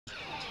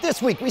This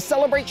week, we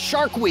celebrate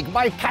Shark Week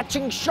by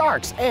catching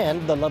sharks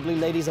and the lovely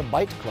ladies of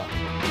Bite Club.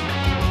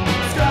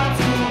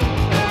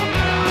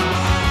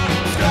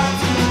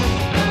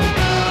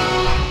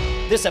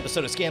 This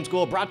episode of Scam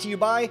School brought to you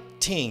by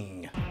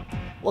Ting.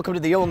 Welcome to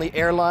the only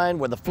airline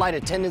where the flight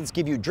attendants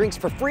give you drinks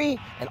for free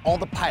and all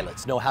the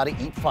pilots know how to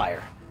eat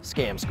fire.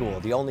 Scam School,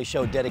 the only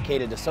show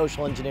dedicated to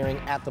social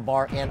engineering at the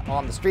bar and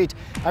on the street.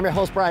 I'm your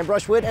host, Brian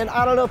Brushwood, and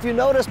I don't know if you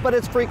noticed, but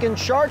it's freaking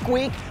Shark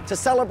Week. To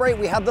celebrate,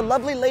 we have the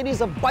lovely ladies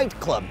of Bite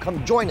Club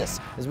come join us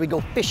as we go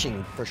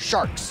fishing for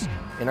sharks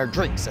in our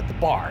drinks at the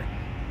bar,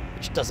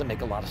 which doesn't make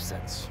a lot of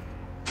sense.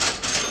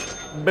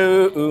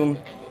 Boom.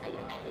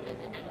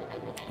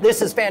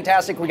 This is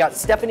fantastic. We got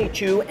Stephanie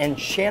Chu and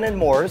Shannon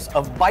Morse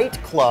of Bite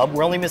Club.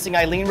 We're only missing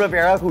Eileen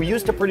Rivera, who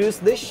used to produce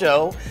this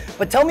show.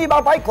 But tell me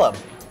about Bite Club.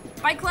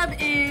 Bite Club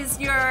is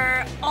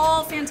your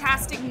all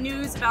fantastic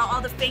news about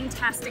all the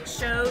fantastic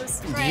shows.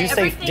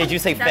 Did you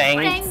say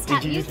fangs? You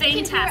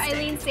can hear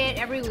Eileen say it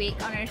every week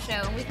on our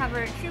show. We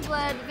cover True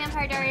Blood,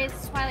 Vampire Diaries,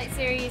 Twilight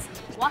series,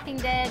 Walking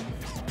Dead,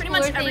 pretty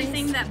much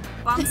everything that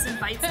bumps and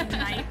bites in the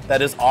night.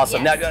 That is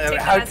awesome.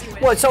 Yes.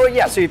 Now,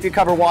 so if you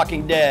cover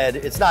Walking Dead,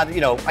 it's not,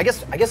 I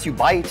guess you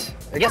bite.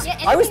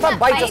 I always thought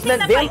bite just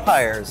meant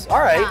vampires. All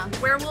right. Yeah.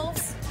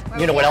 Werewolves.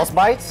 You know what else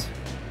bites?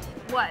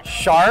 What?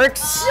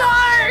 Sharks.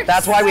 Sharks!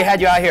 That's why we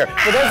had you out here.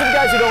 For those of you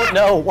guys who don't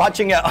know,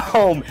 watching at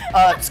home,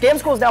 Scam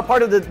School is now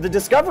part of the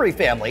Discovery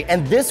family,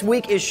 and this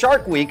week is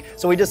Shark Week,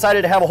 so we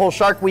decided to have a whole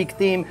Shark Week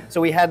theme, so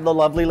we had the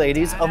lovely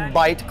ladies of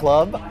Bite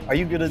Club. Are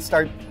you gonna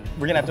start?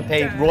 We're gonna have to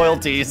pay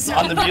royalties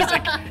on the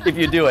music if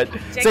you do it.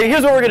 So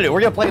here's what we're gonna do. We're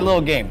gonna play a little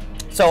game.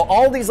 So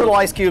all these little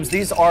ice cubes,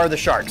 these are the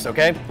sharks,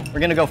 okay? We're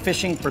gonna go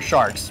fishing for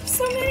sharks.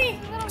 So many.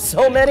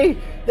 So many?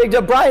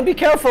 Brian, be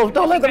careful.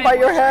 Don't let them bite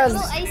your hands.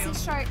 Little icy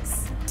sharks.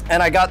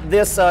 And I got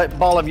this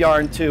ball of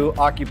yarn to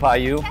occupy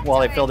you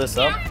while I fill this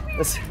up.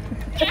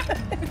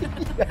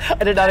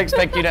 I did not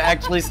expect you to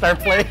actually start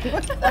playing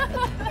with that.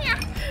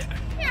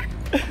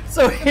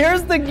 So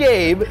here's the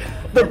game.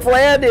 The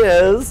plan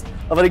is,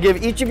 I'm gonna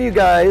give each of you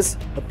guys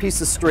a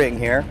piece of string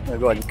here. I'm gonna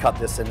go ahead and cut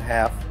this in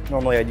half.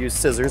 Normally I'd use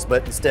scissors,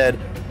 but instead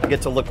I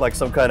get to look like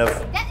some kind of...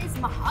 That is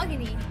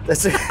mahogany.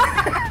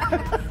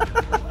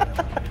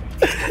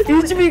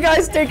 Each of you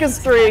guys take a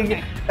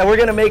string, and we're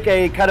gonna make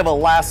a kind of a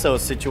lasso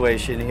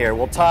situation here.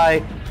 We'll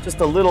tie just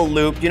a little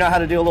loop. Do you know how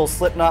to do a little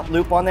slip knot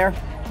loop on there?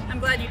 I'm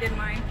glad you did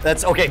mine.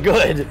 That's okay,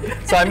 good.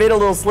 So I made a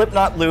little slip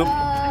knot loop.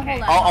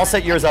 Hold on. I'll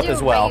set yours up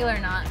as well. Regular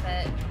knot,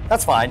 but...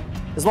 That's fine.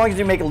 As long as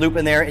you make a loop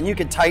in there, and you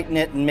can tighten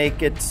it and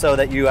make it so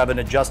that you have an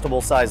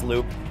adjustable size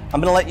loop.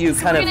 I'm gonna let you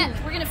We're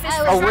gonna fish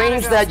for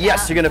arrange sharks. that.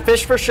 Yes, you're gonna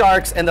fish for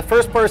sharks, and the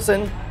first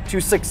person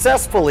to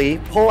successfully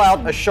pull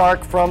out a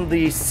shark from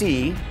the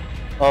sea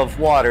of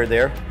water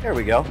there. There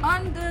we go.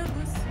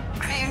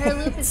 Her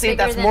loop is See, bigger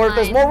that's than more. mine.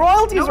 There's more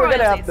royalties No we're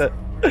gonna have to.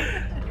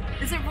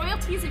 Is it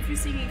royalties if you're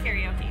singing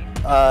karaoke?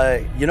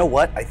 You know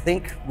what? I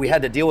think we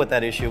had to deal with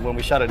that issue when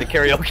we shot at a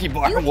karaoke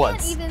bar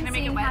once. You can't even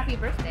sing Happy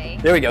Birthday.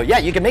 There we go. Yeah,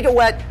 you can make it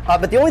wet,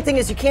 but the only thing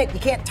is you can't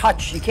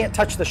touch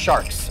the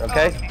sharks.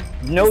 Okay. Okay.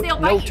 No They'll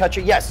bite you.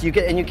 touching. Yes, you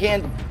can, and you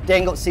can't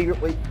dangle. See,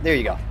 wait, there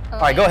you go.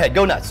 All right, go ahead,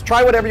 go nuts.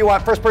 Try whatever you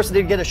want. First person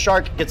to get a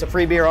shark gets a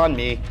free beer on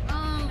me.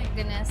 Oh my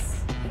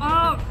goodness.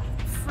 Oh,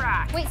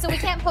 frack. Wait, so we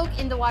can't poke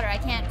in the water. I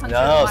can't puncture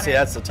the No, water. see,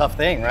 that's the tough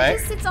thing, It right?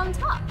 just sits on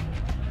top.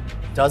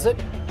 Does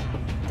it?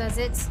 Does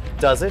it?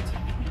 Does it?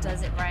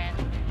 Does it, Brian?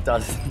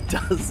 Does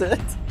it?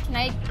 Can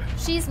I?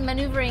 She's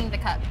maneuvering the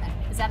cup.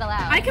 Is that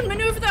allowed? I can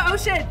maneuver the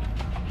ocean.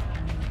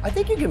 I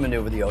think you can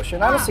maneuver the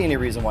ocean. I don't see any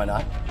reason why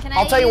not. Can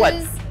I'll tell you what.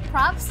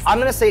 Props? I'm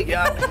gonna say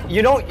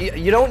you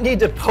don't need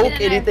to poke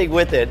anything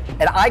with it,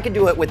 and I can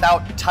do it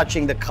without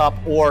touching the cup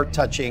or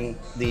touching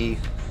the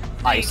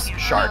ice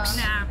sharks.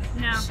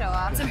 No. Show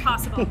off. It's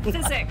impossible.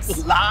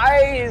 Physics.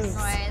 Lies!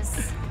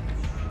 Noise.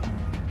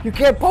 You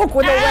can't poke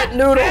with a wet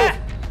noodle.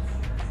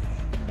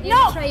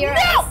 No! Try your No!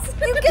 ice.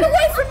 You get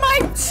away from my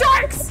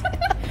sharks!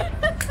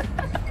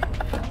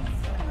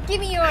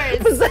 Give me yours.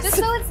 Just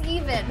so it's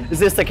even. Is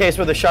this the case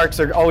where the sharks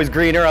are always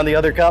greener on the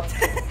other cup?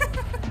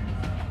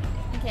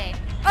 Okay.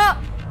 Oh,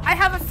 I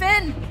have a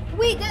fin.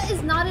 Wait,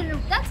 that's not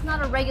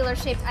a regular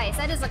shaped ice.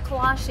 That is a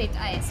claw shaped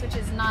ice, which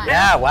is not.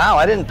 Yeah, wow,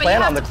 I didn't But plan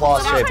you on have the to claw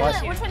pull it shape.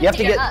 up. We're trying You have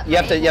to dig it up, you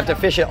have to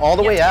fish it all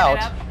the way You have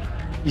out. to get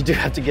it You do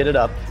have to get it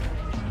up.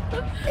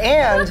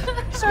 And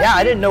yeah,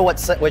 I didn't know what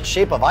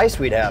shape of ice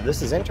we'd have.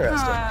 This is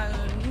interesting.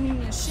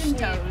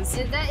 Shintos.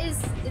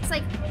 It's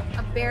like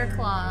a bear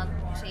claw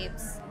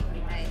shaped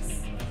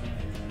ice.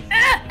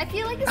 I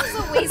feel like this is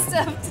a waste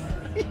of.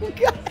 You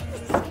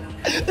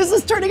guys, this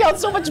is turning out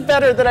so much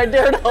better than I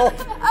dared hope.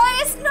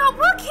 It's not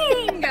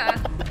working.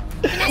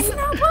 It's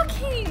not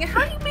working.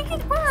 How do you make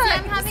it work? See,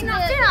 I'm having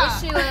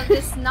the issue of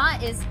this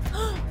knot is.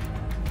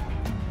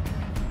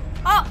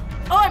 Oh,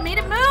 I made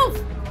it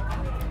move.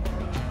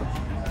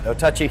 No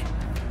touchy.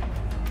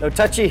 No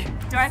touchy.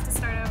 Do I have to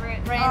start over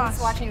it? Brian's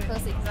watching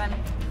closely because I'm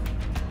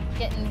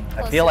getting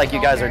close. I feel like to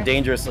you guys are shoulder.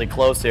 dangerously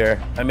close here.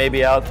 I may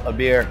be out a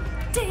beer.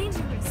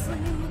 Dangerously.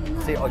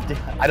 See,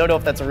 I don't know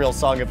if that's a real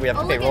song if we have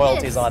to pay look at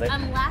royalties this. on it.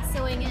 I'm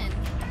lassoing in.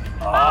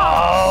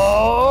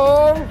 Oh!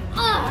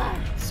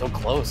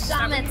 close.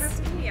 Damn it.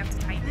 You have to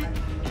tighten it.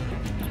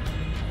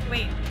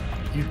 Wait.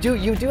 You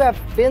do have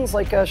fins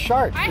like a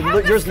shark. I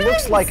have Yours the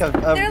looks fins. like a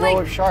They're row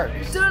like of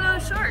sharks. Dodo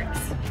sharks.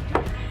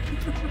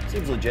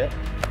 Seems legit.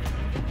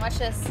 Watch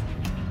this.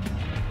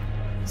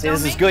 See,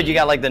 this is good. You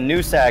got like the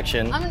noose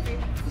action. Brian,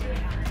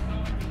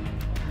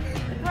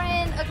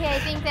 okay, I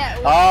think that.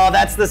 Oh,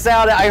 that's the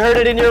sound. I heard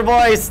it in your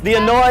voice. The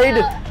annoyed.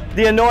 No.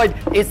 The annoyed.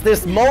 It's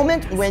this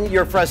moment when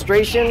your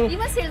frustration You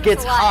must hear this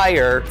gets a lot.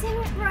 higher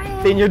Damn it,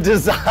 Brian. than your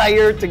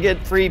desire to get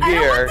free I don't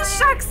beer. want the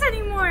sharks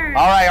anymore.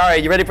 All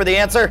right. You ready for the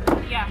answer?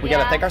 Yeah. We Yeah.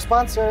 gotta thank our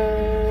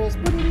sponsors.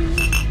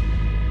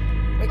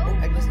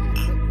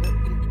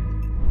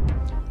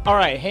 All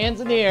right,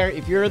 hands in the air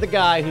if you're the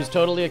guy who's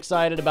totally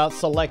excited about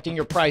selecting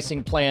your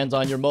pricing plans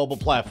on your mobile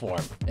platform.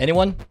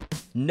 Anyone?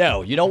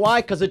 No. You know why?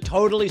 Because it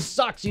totally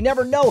sucks. You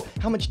never know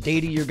how much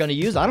data you're going to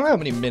use. I don't know how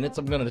many minutes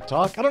I'm going to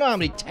talk. I don't know how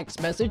many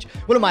text message.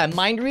 What am I, a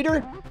mind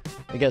reader?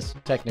 I guess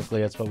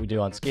technically that's what we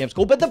do on Scam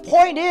School. But the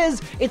point is,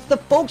 it's the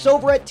folks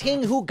over at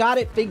Ting who got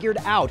it figured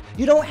out.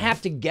 You don't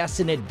have to guess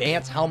in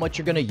advance how much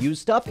you're going to use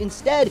stuff.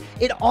 Instead,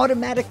 it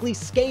automatically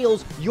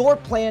scales your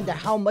plan to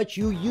how much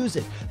you use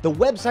it. The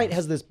website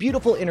has this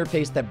beautiful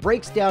interface that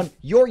breaks down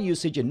your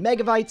usage in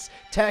megabytes,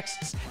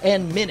 texts,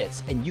 and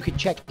minutes. And you can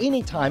check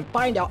anytime,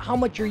 find out how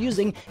much you're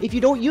using. If you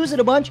don't use it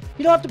a bunch,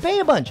 you don't have to pay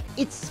a bunch.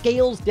 It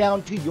scales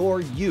down to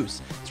your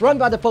use. It's run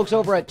by the folks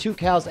over at 2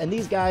 Cows, and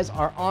these guys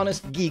are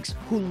honest geeks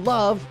who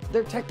love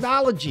their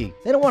technology.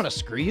 They don't want to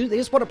screw you. They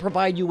just want to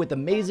provide you with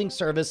amazing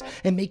service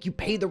and make you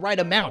pay the right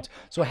amount.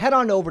 So head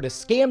on over to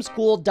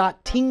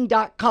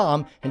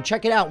scamschool.ting.com and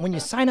check it out. When you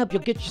sign up,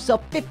 you'll get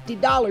yourself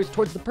 $50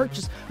 towards the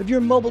purchase of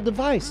your mobile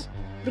device.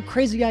 What a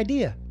crazy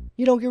idea.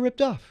 You don't get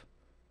ripped off.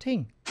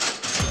 Ting.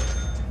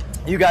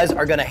 You guys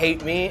are gonna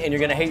hate me and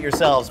you're gonna hate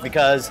yourselves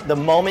because the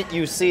moment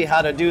you see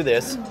how to do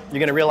this, you're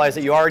gonna realize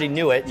that you already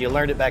knew it. You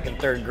learned it back in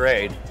 3rd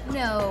grade.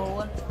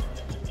 No.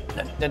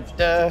 You didn't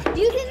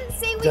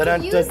say we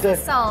could use the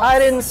salt. I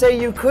didn't say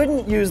you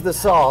couldn't use the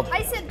salt.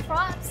 I said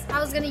props.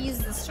 I was gonna use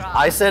the straw.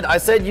 I said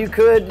you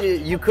could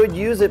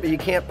use it, but you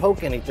can't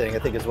poke anything, I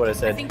think is what I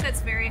said. I think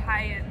that's very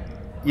high end.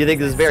 You think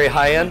this is very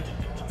high end?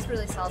 It's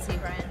really salty,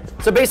 Brian.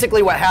 So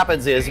basically what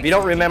happens is, if you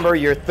don't remember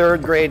your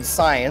 3rd grade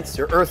science,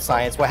 your earth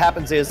science, what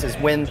happens is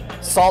when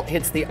salt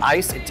hits the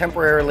ice, it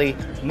temporarily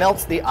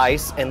melts the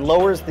ice and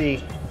lowers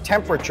the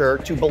temperature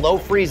to below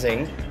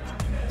freezing.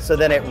 So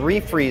then it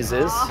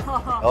refreezes.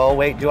 Oh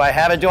wait, do I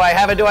have it? What?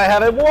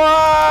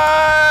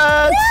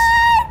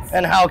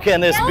 And how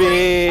can this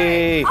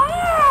be?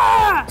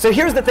 So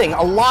here's the thing,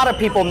 a lot of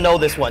people know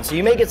this one. So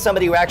you may get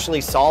somebody who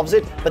actually solves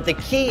it, but the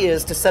key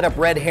is to set up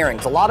red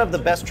herrings. A lot of the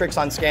best tricks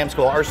on Scam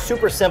School are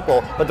super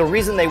simple, but the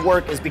reason they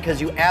work is because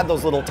you add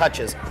those little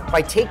touches.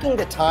 By taking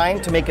the time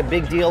to make a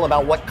big deal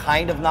about what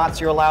kind of knots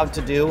you're allowed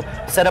to do,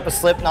 set up a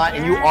slip knot,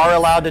 and you are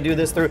allowed to do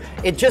this through,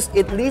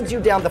 it leads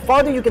you down, the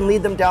farther you can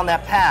lead them down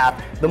that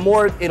path, the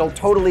more it'll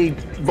totally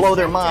blow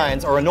their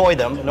minds, or annoy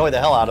the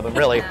hell out of them,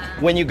 really,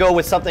 when you go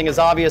with something as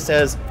obvious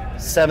as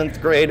 7th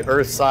grade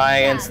earth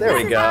science. There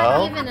we go.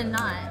 Not even a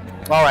knot.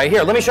 All right,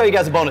 here, let me show you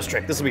guys a bonus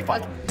trick. This will be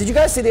fun. Did you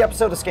guys see the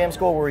episode of Scam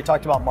School where we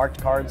talked about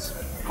marked cards?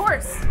 Of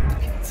course.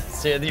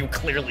 See, you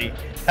clearly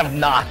have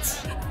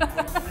knots.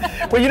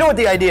 Well, you know what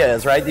the idea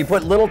is, right? You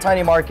put little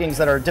tiny markings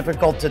that are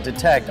difficult to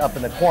detect up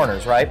in the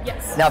corners, right?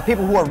 Yes. Now,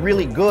 people who are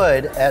really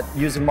good at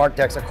using marked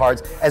decks of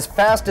cards, as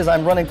fast as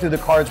I'm running through the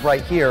cards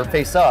right here,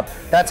 face up,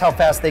 that's how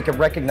fast they can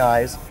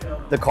recognize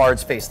the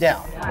cards face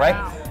down, right?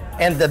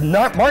 And the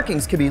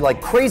markings can be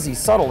like crazy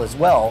subtle as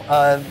well.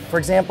 For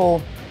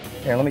example,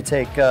 here, let me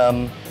take,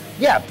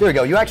 yeah, there we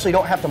go. You actually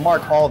don't have to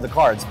mark all of the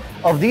cards.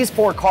 Of these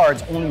 4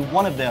 cards, only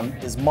one of them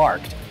is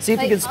marked. See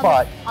if you can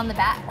spot. On the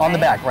back, On the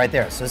back, right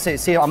there. So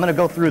see, I'm gonna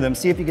go through them,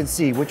 see if you can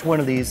see which one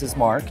of these is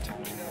marked.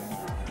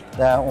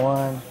 That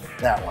one,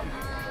 that one.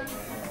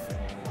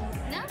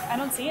 No? I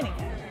don't see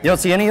anything. You don't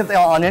see any of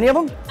on any of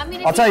them? I mean,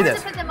 if I'll tell you were this.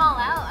 to put them all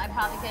out, I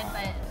probably could,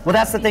 but... Well,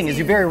 that's the thing, is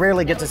you very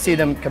rarely get to see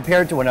them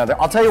compared to one another.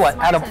 I'll tell you what,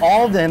 out of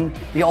all of them,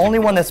 the only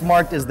one that's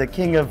marked is the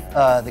King of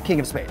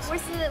Spades.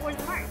 Where's the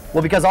mark?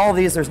 Well, because all of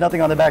these, there's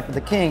nothing on the back, but the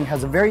King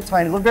has a very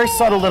tiny, very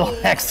subtle little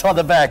X on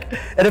the back.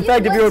 And in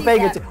fact, if you were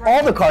paying attention,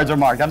 all the cards are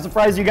marked. I'm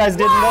surprised you guys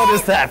didn't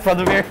notice that from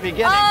the very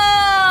beginning.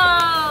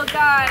 Oh,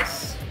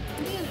 gosh.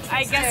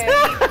 I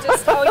guess we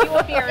just owe you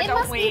a beer, It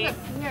don't must we? be the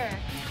beer.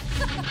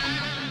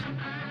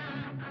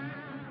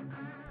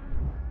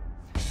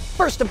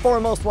 First and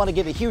foremost, want to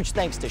give a huge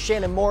thanks to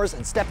Shannon Morse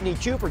and Stephanie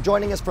Chu for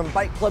joining us from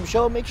Bite Club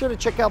Show. Make sure to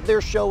check out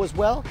their show as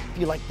well if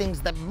you like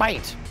things that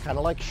bite, kind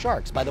of like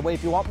sharks. By the way,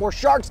 if you want more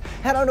sharks,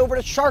 head on over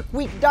to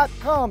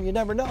sharkweek.com. You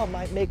never know,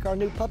 might make our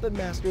new puppet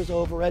masters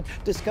over at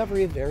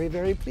Discovery very,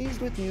 very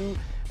pleased with you,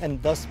 and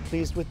thus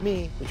pleased with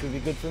me, which would be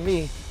good for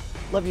me.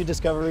 Love you,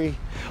 Discovery.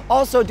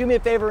 Also, do me a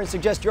favor and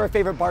suggest your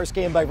favorite bar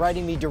scam by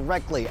writing me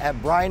directly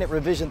at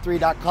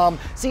brian@revision3.com.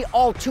 See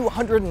all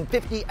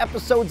 250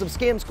 episodes of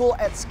Scam School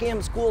at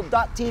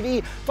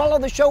scamschool.tv. Follow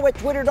the show at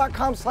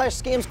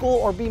twitter.com/scamschool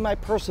or be my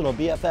personal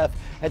BFF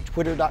at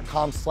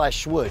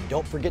twitter.com/schwood.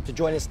 Don't forget to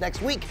join us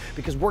next week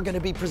because we're going to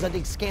be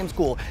presenting Scam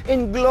School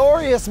in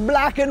glorious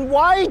black and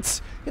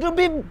white. It'll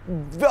be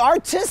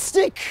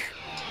artistic.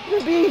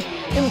 It'll be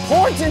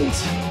important.